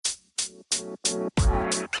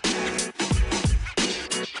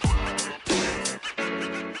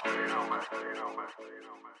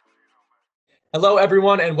Hello,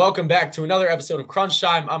 everyone, and welcome back to another episode of Crunch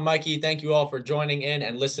Time. I'm Mikey. Thank you all for joining in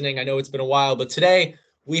and listening. I know it's been a while, but today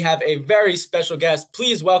we have a very special guest.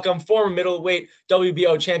 Please welcome former middleweight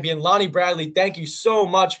WBO champion Lonnie Bradley. Thank you so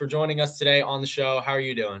much for joining us today on the show. How are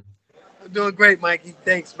you doing? I'm doing great, Mikey.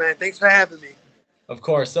 Thanks, man. Thanks for having me. Of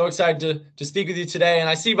course, so excited to speak with you today. And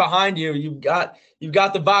I see behind you, you've got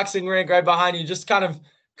the boxing rink right behind you. Just kind of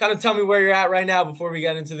tell me where you're at right now before we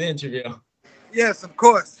get into the interview. Yes, of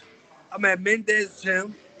course. I'm at Mendez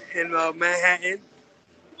Gym in Manhattan.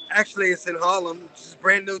 Actually, it's in Harlem. It's a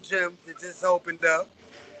brand new gym that just opened up.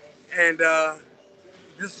 And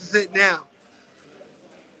this is it now.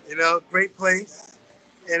 Great place.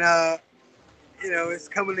 And, it's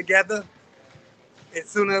coming together. And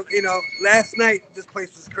last night, this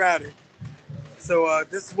place was crowded. So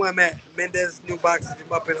this is where I'm at, Mendez New Boxing Gym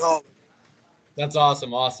up in Harlem. That's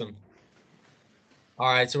awesome. Awesome. All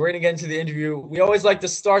right, so we're going to get into the interview. We always like to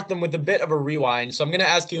start them with a bit of a rewind. So I'm going to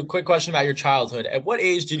ask you a quick question about your childhood. At what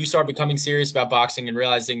age did you start becoming serious about boxing and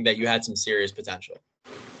realizing that you had some serious potential?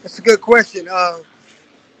 That's a good question. The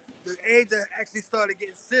age I actually started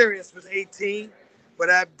getting serious was 18, but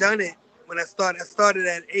I've done it when I started. I started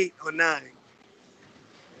at 8 or 9.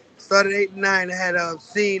 Started 8 and 9. I had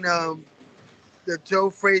seen the Joe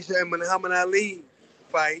Frazier and Muhammad Ali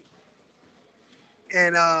fight.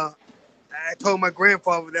 And I told my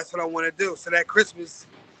grandfather that's what I want to do. So that Christmas,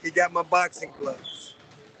 he got my boxing gloves.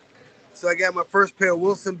 So I got my first pair of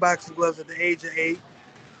Wilson boxing gloves at the age of 8.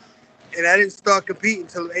 And I didn't start competing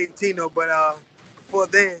until 18, though. But before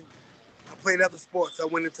then, I played other sports. I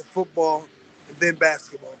went into football and then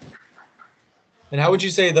basketball. And how would you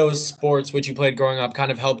say those sports which you played growing up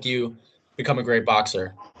kind of helped you become a great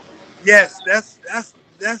boxer? Yes, that's.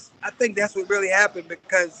 I think that's what really happened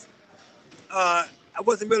because I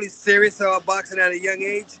wasn't really serious about boxing at a young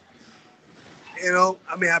age. I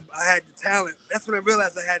had the talent. That's when I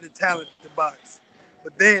realized I had the talent to box.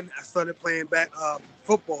 But then I started playing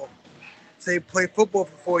football. So I played football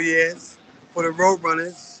for 4 years for the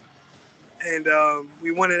Roadrunners, and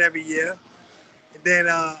we won it every year. And then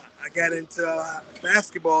I got into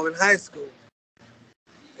basketball in high school.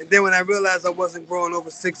 And then when I realized I wasn't growing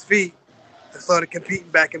over 6 feet, I started competing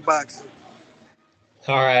back in boxing.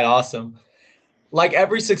 All right, awesome. Like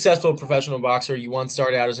every successful professional boxer, you once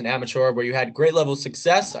started out as an amateur where you had great level of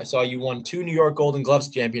success. I saw you won 2 New York Golden Gloves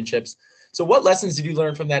championships. So what lessons did you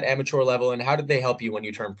learn from that amateur level, and how did they help you when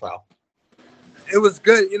you turned pro? It was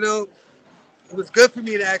good. It was good for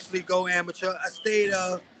me to actually go amateur. I stayed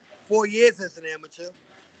 4 years as an amateur,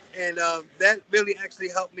 and that really actually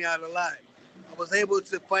helped me out a lot. I was able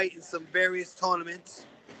to fight in some various tournaments,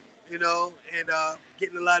 and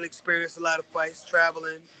getting a lot of experience, a lot of fights,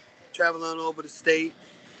 traveling over the state,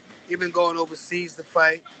 even going overseas to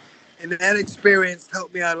fight. And that experience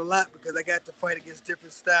helped me out a lot because I got to fight against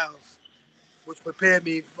different styles, which prepared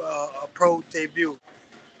me for a pro debut.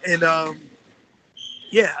 And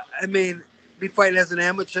be fighting as an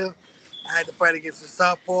amateur, I had to fight against a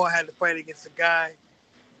southpaw. I had to fight against a guy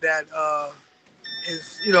that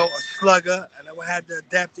is, a slugger, and I had to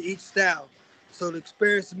adapt to each style. So the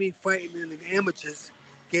experience of me fighting in the amateurs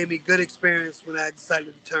gave me good experience when I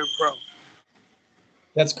decided to turn pro.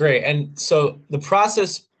 That's great. And so the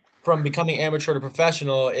process from becoming amateur to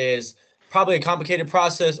professional is probably a complicated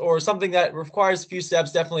process or something that requires a few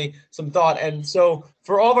steps, definitely some thought. And so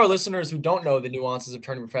for all of our listeners who don't know the nuances of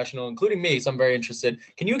turning professional, including me, so I'm very interested,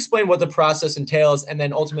 can you explain what the process entails and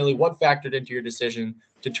then ultimately what factored into your decision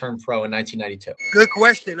to turn pro in 1992? Good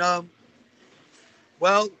question.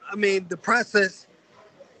 The process,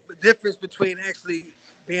 the difference between actually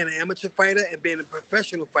being an amateur fighter and being a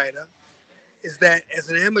professional fighter is that as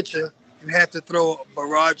an amateur, you have to throw a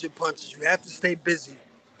barrage of punches. You have to stay busy,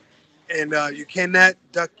 and you cannot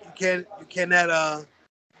duck. You cannot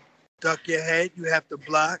duck your head. You have to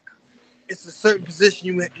block. It's a certain position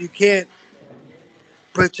you can't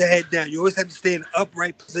put your head down. You always have to stay in an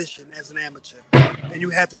upright position as an amateur, and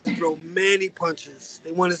you have to throw many punches.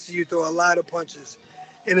 They want to see you throw a lot of punches,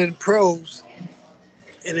 and in pros.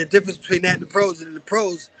 And the difference between that and the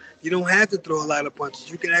pros, you don't have to throw a lot of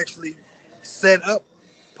punches. You can actually set up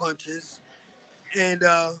punches and,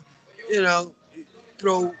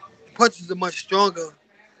 throw punches are much stronger.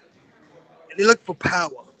 And they look for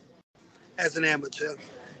power as an amateur.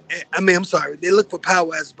 They look for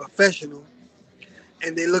power as a professional,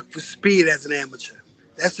 and they look for speed as an amateur.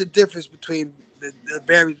 That's the difference between the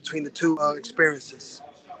vary between the two experiences.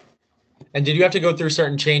 And did you have to go through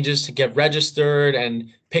certain changes to get registered and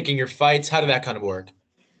picking your fights? How did that kind of work?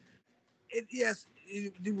 Yes,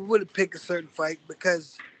 you wouldn't pick a certain fight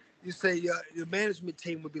because you say your management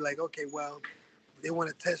team would be like, okay, well, they want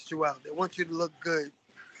to test you out. They want you to look good,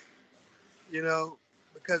 you know,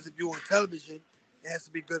 because if you're on television, it has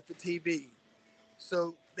to be good for TV.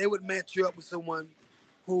 So they would match you up with someone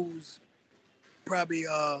who's probably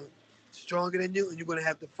stronger than you, and you're going to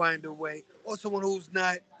have to find a way, or someone who's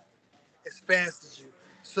not as fast as you.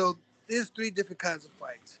 So there's three different kinds of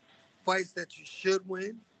fights: fights that you should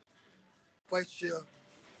win, fights you're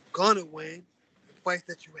gonna win, and fights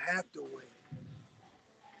that you have to win.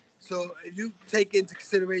 So if you take into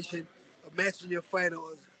consideration of matching your fighter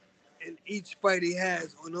in each fight he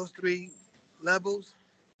has on those three levels,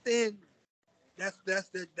 then that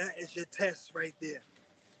is your test right there.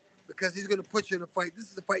 Because he's gonna put you in a fight.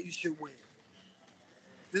 This is a fight you should win.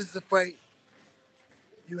 This is a fight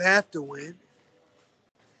you have to win.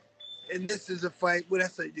 And this is a fight, what I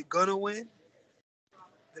say, you're gonna win?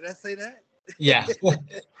 Did I say that? Yeah.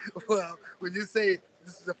 Well, when you say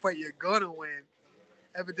this is a fight you're gonna win,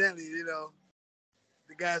 evidently, the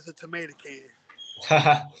guy's a tomato can.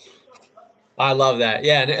 I love that.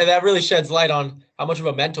 Yeah, and that really sheds light on how much of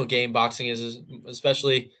a mental game boxing is,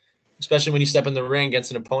 especially when you step in the ring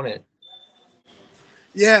against an opponent.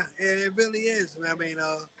 Yeah, it really is. I mean,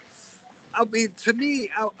 to me,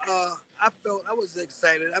 I felt I was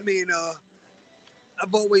excited.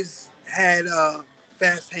 I've always had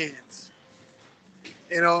fast hands,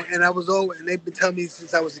 and I was always, and they've been telling me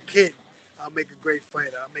since I was a kid, I'll make a great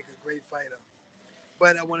fighter. I'll make a great fighter.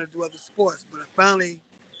 But I want to do other sports. But I finally,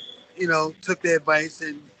 took their advice,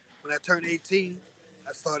 and when I turned 18,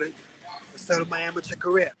 I started my amateur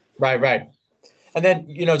career. Right, right. And then,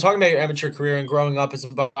 talking about your amateur career and growing up as a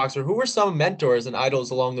boxer, who were some mentors and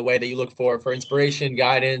idols along the way that you look for inspiration,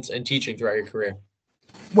 guidance, and teaching throughout your career?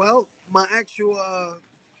 Well, my actual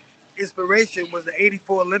inspiration was the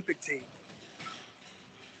 '84 Olympic team.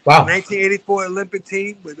 The Wow. 1984 Olympic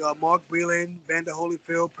team with Mark Breland, Vander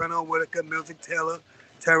Holyfield, Pernell Whitaker, Milton Taylor,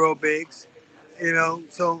 Terrell Biggs.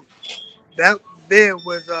 So that there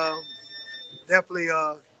was definitely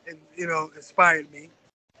inspired me.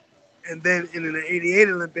 And then in the '88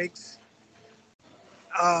 Olympics,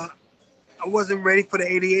 uh, I wasn't ready for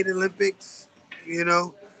the '88 Olympics, you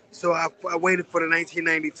know, so I waited for the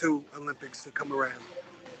 1992 Olympics to come around.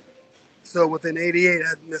 So within '88,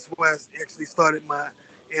 that's where I actually started my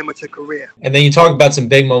amateur career. And then you talk about some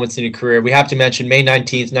big moments in your career. We have to mention May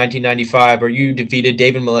 19th, 1995, where you defeated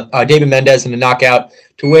David Mendez in a knockout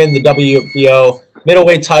to win the WBO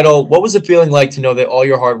middleweight title. What was it feeling like to know that all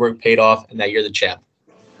your hard work paid off and that you're the champ?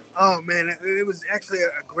 Oh man, it was actually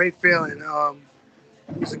a great feeling.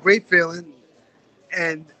 It was a great feeling,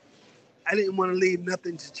 and I didn't want to leave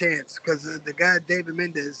nothing to chance because the guy David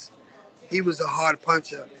Mendez, he was a hard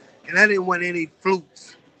puncher, and I didn't want any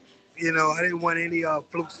flukes. I didn't want any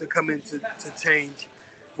flukes to come in to change.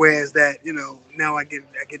 Whereas that, now I get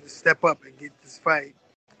to step up and get this fight,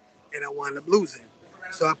 and I wound up losing.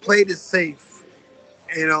 So I played it safe,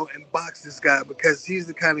 and boxed this guy because he's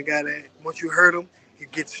the kind of guy that once you hurt him, he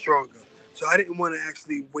gets stronger. So I didn't want to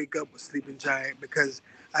actually wake up a sleeping giant because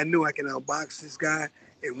I knew I can outbox this guy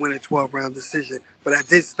and win a 12-round decision. But I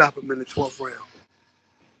did stop him in the 12th round.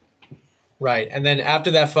 Right. And then after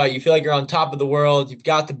that fight, you feel like you're on top of the world. You've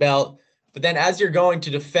got the belt. But then as you're going to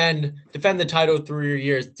defend the title through your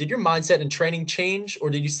years, did your mindset and training change, or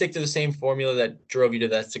did you stick to the same formula that drove you to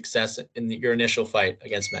that success in your initial fight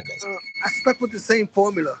against Mendez? I stuck with the same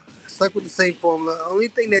formula. The only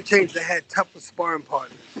thing that changed, I had tougher sparring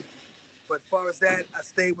partners. But as far as that, I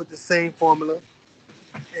stayed with the same formula.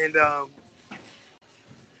 And,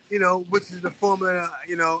 which is the formula,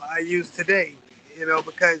 I use today,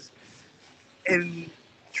 because in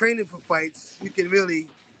training for fights, you can really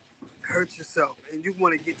hurt yourself and you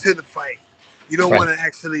want to get to the fight. You don't Right. want to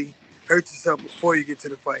actually hurt yourself before you get to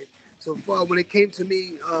the fight. So far, when it came to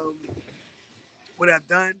me, what I've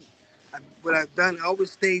done, I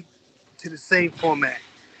always stayed to the same format.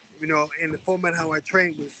 And the format how I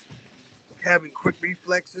trained was having quick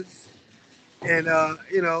reflexes and,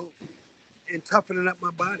 and toughening up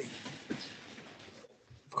my body.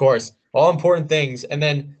 Of course, all important things. And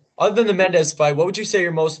then, other than the Mendez fight, what would you say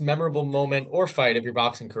your most memorable moment or fight of your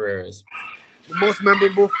boxing career is? The most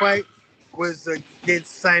memorable fight was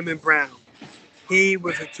against Simon Brown. He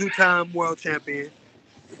was a two-time world champion,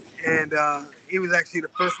 and he was actually the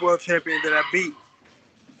first world champion that I've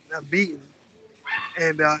beaten.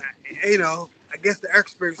 And I guess the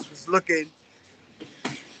experts was looking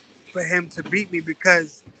for him to beat me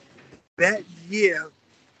because that year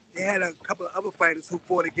they had a couple of other fighters who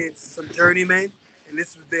fought against some journeymen, and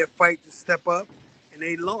this was their fight to step up, and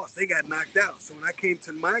they lost. They got knocked out. So when I came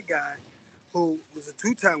to my guy, who was a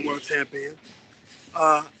two-time world champion,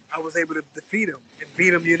 I was able to defeat him and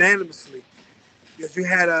beat him unanimously. Because you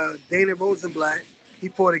had Dana Rosenblatt, he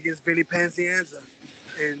fought against Vinny Panzianza,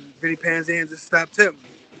 and Vinny Panzianza stopped him.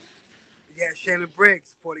 You had Shannon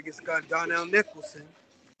Briggs fought against Darnell Nicholson,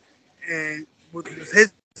 and which was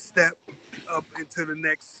his step up into the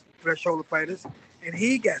next threshold of fighters, and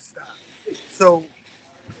he got stopped. So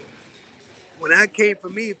when I came for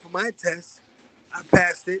my test, I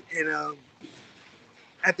passed it, and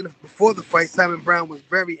before the fight, Simon Brown was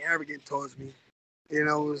very arrogant towards me. You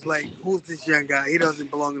know, it was like, who's this young guy? He doesn't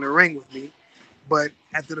belong in the ring with me. But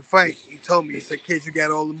after the fight, he told me, he said, "Kid, you got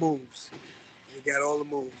all the moves. You got all the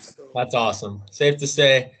moves." So, That's awesome. Safe to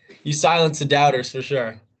say you silenced the doubters for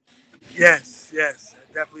sure. yes,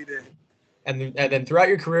 I definitely did. And then throughout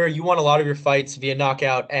your career, you won a lot of your fights via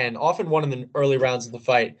knockout and often won in the early rounds of the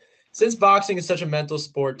fight. Since boxing is such a mental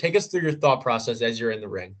sport, take us through your thought process as you're in the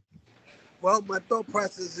ring. Well, my thought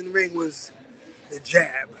process in the ring was the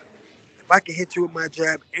jab. If I could hit you with my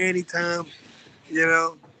jab anytime, you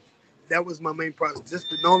know, that was my main process, just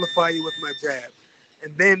to nullify you with my jab.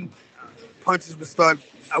 And then punches would start.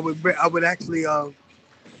 I would actually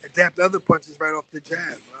adapt other punches right off the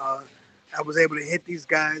jab. I was able to hit these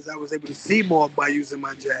guys. I was able to see more by using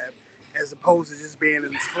my jab, as opposed to just being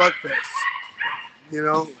in a slugfest. You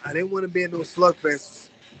know, I didn't want to be in those slugfests.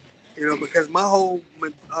 You know, because my whole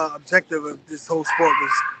objective of this whole sport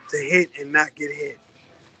was to hit and not get hit.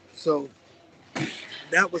 So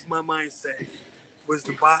that was my mindset, was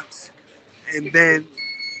to box. And then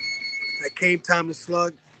when it came time to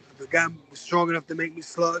slug, if the guy was strong enough to make me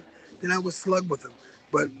slug, then I would slug with him.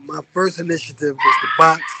 But my first initiative was to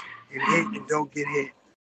box and hit and don't get hit.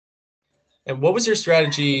 And what was your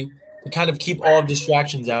strategy to kind of keep all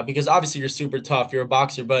distractions out? Because obviously you're super tough, you're a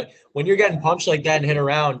boxer, but when you're getting punched like that and hit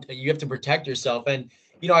around, you have to protect yourself. And,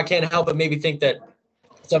 you know, I can't help but maybe think that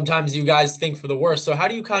sometimes you guys think for the worst. So how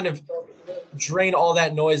do you kind of drain all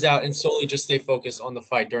that noise out and solely just stay focused on the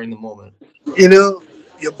fight during the moment? You know,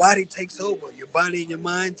 your body takes over. Your body and your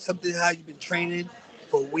mind, something how you've been training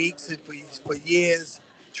for weeks and for years.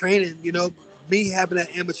 Training, you know, me having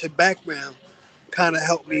that amateur background kind of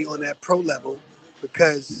helped me on that pro level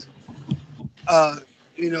because,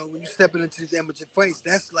 you know, when you're stepping into these amateur fights,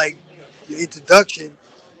 that's like your introduction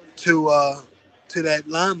to that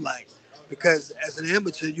limelight. Because as an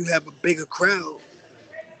amateur, you have a bigger crowd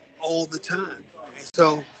all the time. And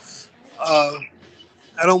so, uh,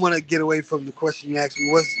 I don't want to get away from the question you asked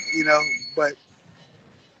me. But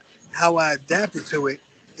how I adapted to it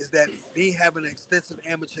is that me having an extensive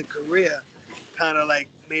amateur career kind of like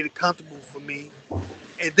made it comfortable for me.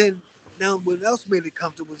 And then now what else made it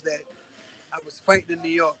comfortable was that I was fighting in New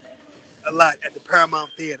York a lot at the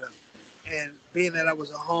Paramount Theater. And being that I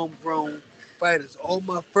was a homegrown fighter, all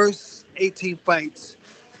my first 18 fights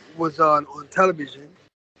was on television.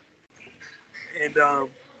 And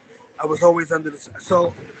I was always under the.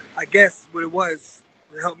 So I guess what it was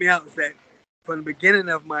to help me out is that from the beginning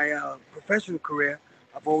of my professional career,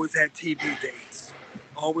 I've always had TV dates,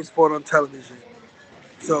 always fought on television.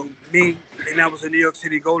 So and I was in New York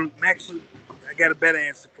City Golden. Actually, I got a better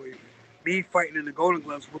answer for you. Me fighting in the Golden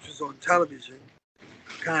Gloves, which was on television,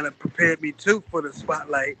 kind of prepared me too for the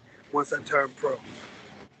spotlight once I turned pro.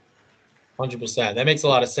 100%. That makes a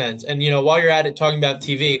lot of sense. And, you know, while you're at it talking about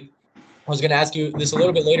TV, I was going to ask you this a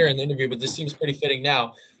little bit later in the interview, but this seems pretty fitting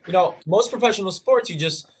now. You know, most professional sports, you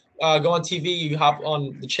just go on TV, you hop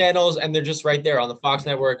on the channels, and they're just right there on the Fox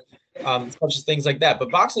network, such as things like that.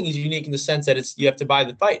 But boxing is unique in the sense that you have to buy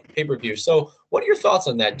the fight pay-per-view. So what are your thoughts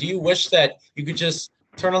on that? Do you wish that you could just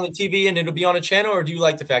turn on the TV and it'll be on a channel, or do you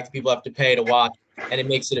like the fact that people have to pay to watch and it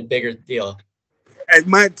makes it a bigger deal? At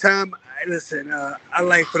my time, I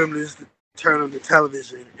like for them to just turn on the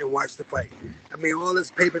television and watch the fight. I mean, all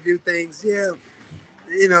this pay-per-view things, yeah,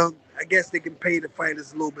 you know, I guess they can pay the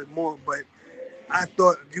fighters a little bit more, but I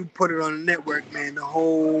thought if you put it on a network, man, the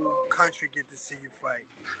whole country get to see you fight.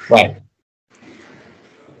 Right.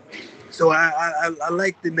 So I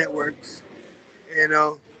like the networks, you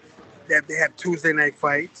know, that they have Tuesday night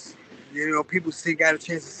fights. You know, people got a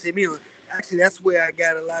chance to see me. Actually, that's where I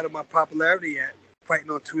got a lot of my popularity at, fighting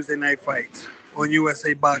on Tuesday night fights on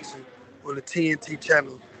USA Boxing, on the TNT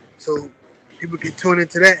channel. So people can tune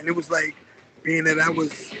into that. And it was like, being that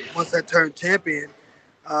once I turned champion,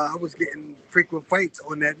 I was getting frequent fights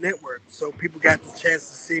on that network. So people got the chance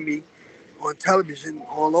to see me on television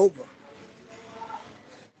all over.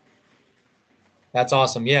 That's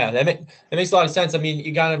awesome. Yeah, that makes a lot of sense. I mean,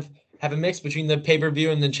 you kind of have a mix between the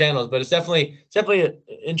pay-per-view and the channels, but it's definitely an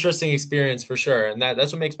interesting experience for sure. And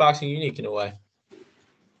that's what makes boxing unique in a way.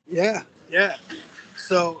 Yeah, yeah.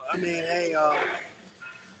 So I mean, hey,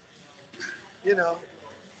 you know,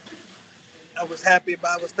 I was happy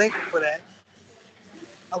about. I was thankful for that.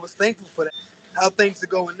 I was thankful for that. How things are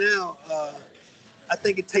going now, I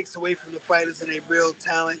think it takes away from the fighters and their real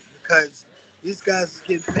talent because these guys are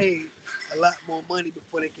getting paid a lot more money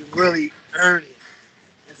before they can really earn it.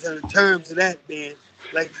 And so in terms of that, man,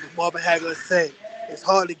 like Marvin Hagler said, it's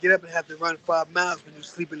hard to get up and have to run 5 miles when you're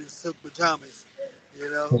sleeping in silk pajamas, you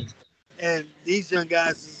know. And these young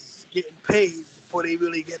guys is getting paid before they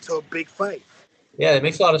really get to a big fight. Yeah, it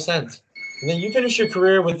makes a lot of sense. And then you finished your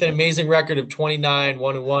career with an amazing record of 29,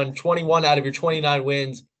 1-1, 21 out of your 29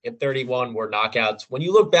 wins and 31 were knockouts. When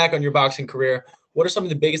you look back on your boxing career, what are some of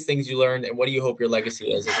the biggest things you learned, and what do you hope your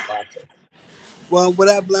legacy is as a boxer? Well, what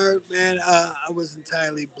I've learned, man, I was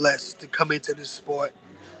entirely blessed to come into this sport,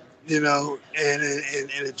 and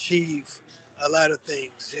achieve a lot of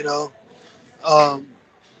things, Um,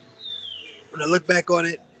 when I look back on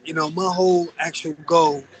it, my whole actual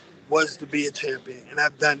goal was to be a champion, and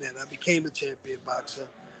I've done that. I became a champion boxer.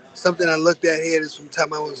 Something I looked at here is from the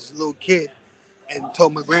time I was a little kid and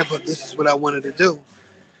told my grandpa this is what I wanted to do.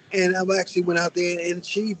 And I've actually went out there and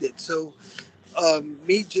achieved it. So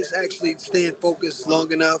me just actually staying focused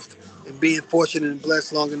long enough and being fortunate and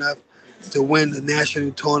blessed long enough to win the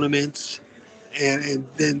national tournaments and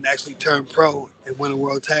then actually turn pro and win a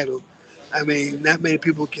world title. I mean, not many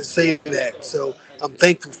people can say that. So I'm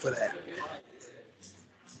thankful for that.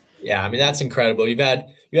 Yeah, I mean that's incredible. You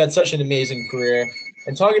had such an amazing career.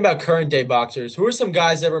 And talking about current day boxers, who are some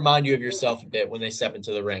guys that remind you of yourself a bit when they step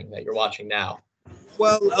into the ring that you're watching now?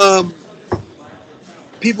 Well,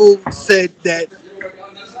 people said that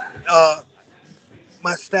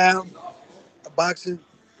my style of boxing,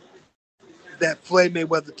 that Floyd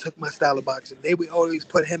Mayweather took my style of boxing. They would always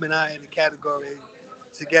put him and I in a category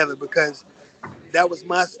together because that was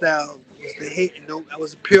my style. Was the hit, I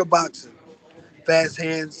was a pure boxer, fast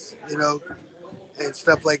hands, and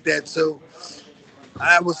stuff like that. So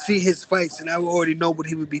I would see his fights, and I would already know what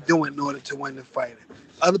he would be doing in order to win the fight.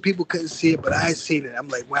 Other people couldn't see it, but I seen it. I'm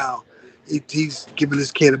like, wow, he's giving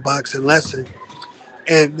this kid a boxing lesson.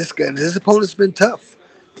 And this guy, and his opponent's been tough.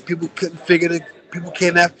 People couldn't figure the people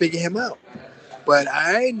cannot figure him out. But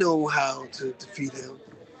I know how to defeat him.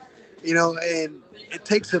 And it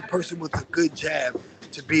takes a person with a good jab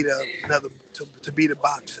to beat to beat a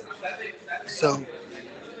boxer. So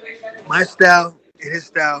my style and his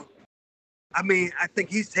style. I mean, I think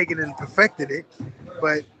he's taken it and perfected it.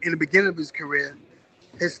 But in the beginning of his career,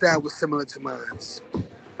 his style was similar to mine.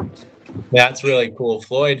 That's really cool.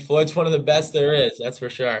 Floyd's one of the best there is, that's for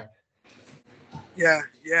sure. Yeah,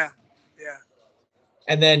 yeah, yeah.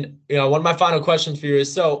 And then, one of my final questions for you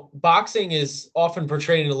is, so boxing is often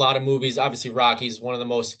portrayed in a lot of movies. Obviously, Rocky's one of the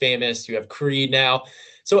most famous. You have Creed now.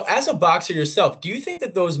 So as a boxer yourself, do you think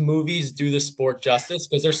that those movies do the sport justice?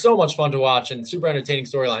 Because they're so much fun to watch and super entertaining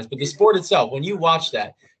storylines. But the sport itself, when you watch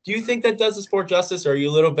that, do you think that does the sport justice, or are you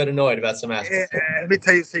a little bit annoyed about some aspects? Let me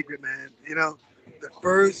tell you a secret, man. The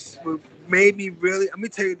first made me really. Let me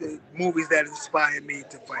tell you the movies that inspired me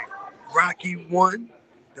to fight. Rocky One,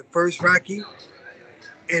 the first Rocky,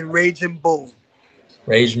 and Raging Bull.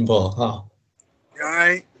 Raging Bull, huh? All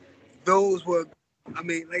right, those were. I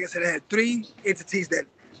mean, like I said, I had three entities that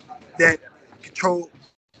control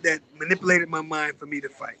that manipulated my mind for me to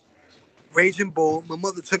fight. Raging Bull. My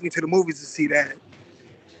mother took me to the movies to see that,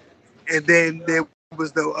 and then there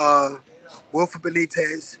was the Wilfred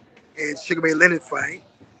Benitez and Sugar Ray Leonard fight,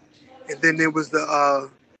 and then there was the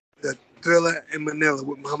Thriller in Manila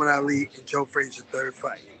with Muhammad Ali and Joe Frazier third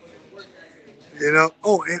fight.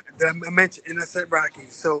 Oh, and I mentioned, and I said Rocky.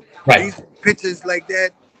 So Right. these pictures like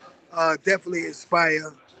that definitely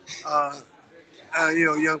inspire, uh,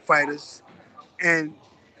 young fighters. And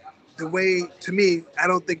the way, to me, I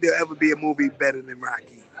don't think there'll ever be a movie better than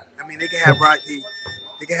Rocky. I mean, they can have Rocky,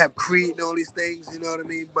 they can have Creed and all these things, you know what I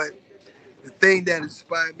mean? But the thing that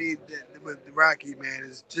inspired me with Rocky, man,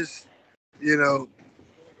 is just, you know,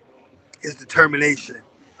 his determination,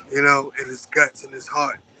 and his guts and his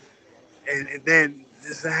heart. And then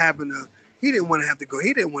just having he didn't want to have to go,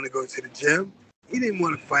 he didn't want to go to the gym. He didn't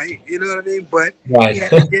want to fight, you know what I mean? But Right. he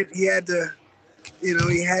had to,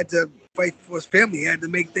 he had to fight for his family. He had to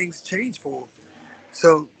make things change for him.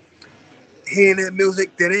 So hearing that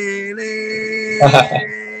music, to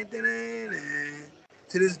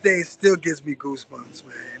this day, it still gives me goosebumps,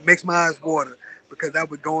 man. It makes my eyes water because I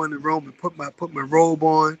would go in the room and put my robe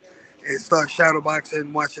on and start shadowboxing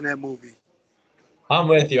and watching that movie. I'm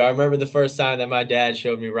with you. I remember the first time that my dad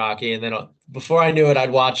showed me Rocky, and then before I knew it, I'd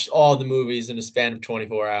watched all the movies in a span of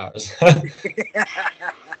 24 hours.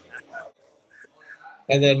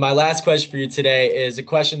 And then my last question for you today is a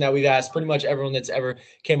question that we've asked pretty much everyone that's ever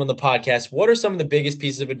came on the podcast. What are some of the biggest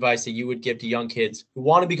pieces of advice that you would give to young kids who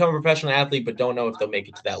want to become a professional athlete but don't know if they'll make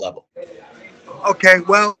it to that level? Okay,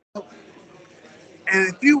 well,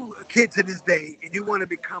 and if you a kid to this day and you want to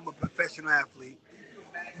become a professional athlete,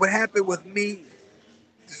 what happened with me,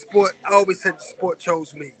 the sport, I always said the sport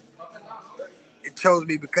chose me. It chose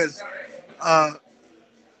me because uh,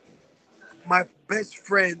 my best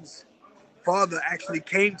friend's father actually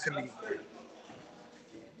came to me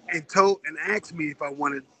and asked me if I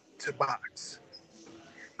wanted to box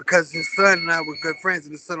because his son and I were good friends,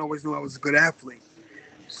 and his son always knew I was a good athlete.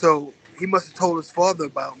 So he must have told his father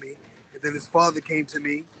about me, and then his father came to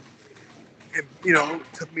me and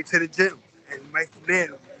took me to the gym, and right from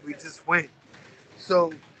there we just went.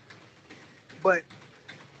 So, but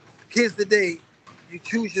kids today, you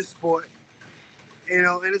choose your sport, and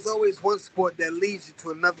it's always one sport that leads you to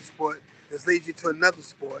another sport, that leads you to another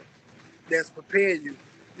sport, that's preparing you.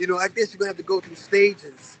 I guess you're gonna have to go through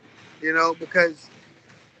stages, because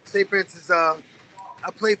say for instance, I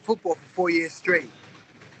played football for 4 years straight,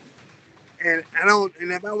 and I don't.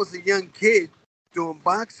 And if I was a young kid doing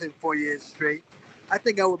boxing 4 years straight, I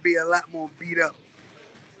think I would be a lot more beat up,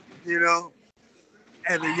 you know,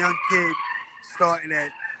 as a young kid starting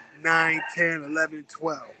at 9, 10, 11,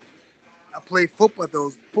 12. I played football at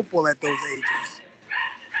those ages.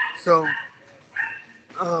 So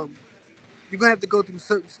you're gonna have to go through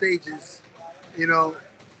certain stages, you know,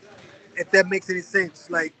 if that makes any sense.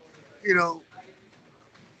 Like, you know,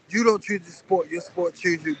 you don't choose your sport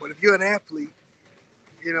chooses you. But if you're an athlete,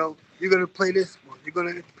 you're gonna play this sport. You're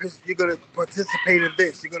gonna participate in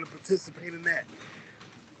this. You're gonna participate in that,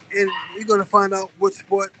 and you're gonna find out what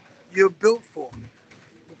sport you're built for.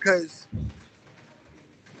 Because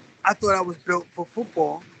I thought I was built for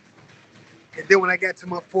football, and then when I got to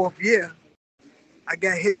my 4th year, I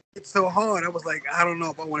got hit so hard. I was like, I don't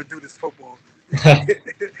know if I want to do this football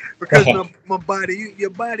because my body,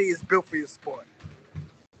 your body is built for your sport.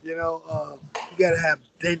 You gotta have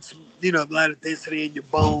a lot of density in your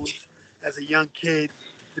bones as a young kid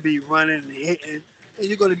to be running and hitting, and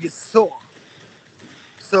you're gonna get sore.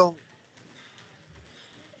 So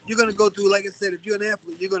you're gonna go through, like I said, if you're an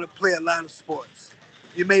athlete, you're gonna play a lot of sports.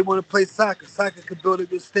 You may want to play soccer. Soccer can build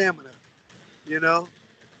up your stamina, you know.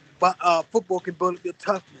 But football can build up your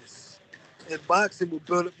toughness, and boxing will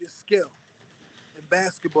build up your skill, and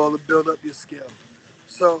basketball will build up your skill.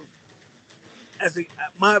 So,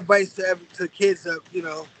 my advice to kids,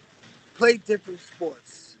 play different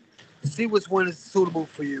sports. See which one is suitable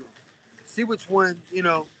for you. See which one,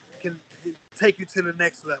 can take you to the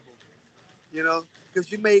next level.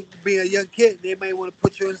 Because you may be a young kid, they may want to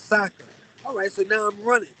put you in soccer. All right, so now I'm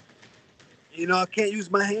running. I can't use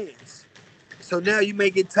my hands. So now you may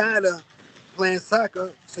get tired of playing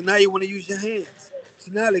soccer. So now you want to use your hands.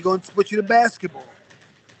 So now they're going to put you to basketball.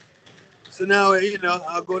 So now,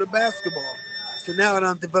 I'll go to basketball. So now I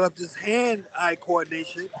have developed this hand-eye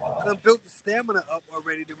coordination, and I've built the stamina up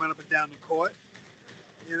already to run up and down the court.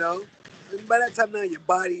 You know, and by that time now your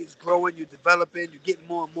body is growing, you're developing, you're getting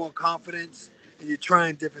more and more confidence, and you're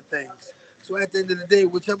trying different things. So at the end of the day,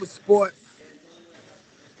 whichever sport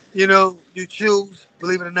you choose,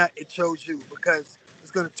 believe it or not, it chose you because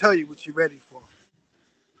it's going to tell you what you're ready for.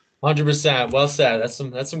 100%. Well said. That's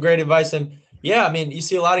some great advice. And yeah, I mean, you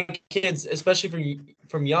see a lot of kids, especially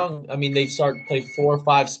from young. I mean, they start play 4 or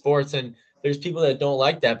 5 sports, and there's people that don't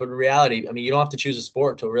like that. But in reality, I mean, you don't have to choose a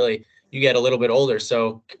sport till really you get a little bit older.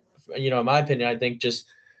 So, in my opinion, I think just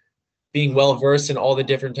being well versed in all the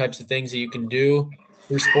different types of things that you can do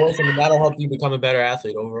through sports, I mean, that'll help you become a better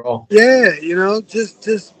athlete overall. Yeah,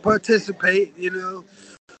 just participate,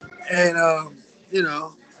 and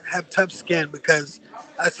have tough skin because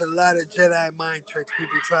that's a lot of Jedi mind tricks.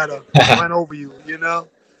 People try to run over you.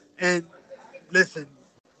 And listen,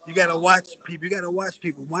 you gotta watch people. You gotta watch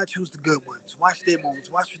people. Watch who's the good ones. Watch their moves.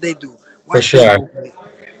 Watch what they do. For Watch their sure. movement.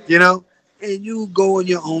 You know, and you go on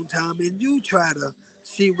your own time and you try to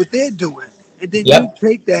see what they're doing, and then you Yep.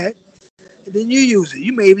 take that and then you use it.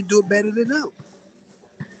 You may even do it better than them.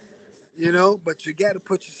 But you got to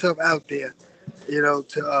put yourself out there,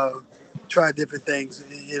 to try different things,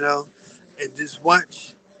 and just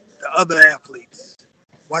watch the other athletes.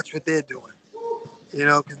 Watch what they're doing,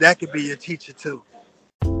 because that could be your teacher too.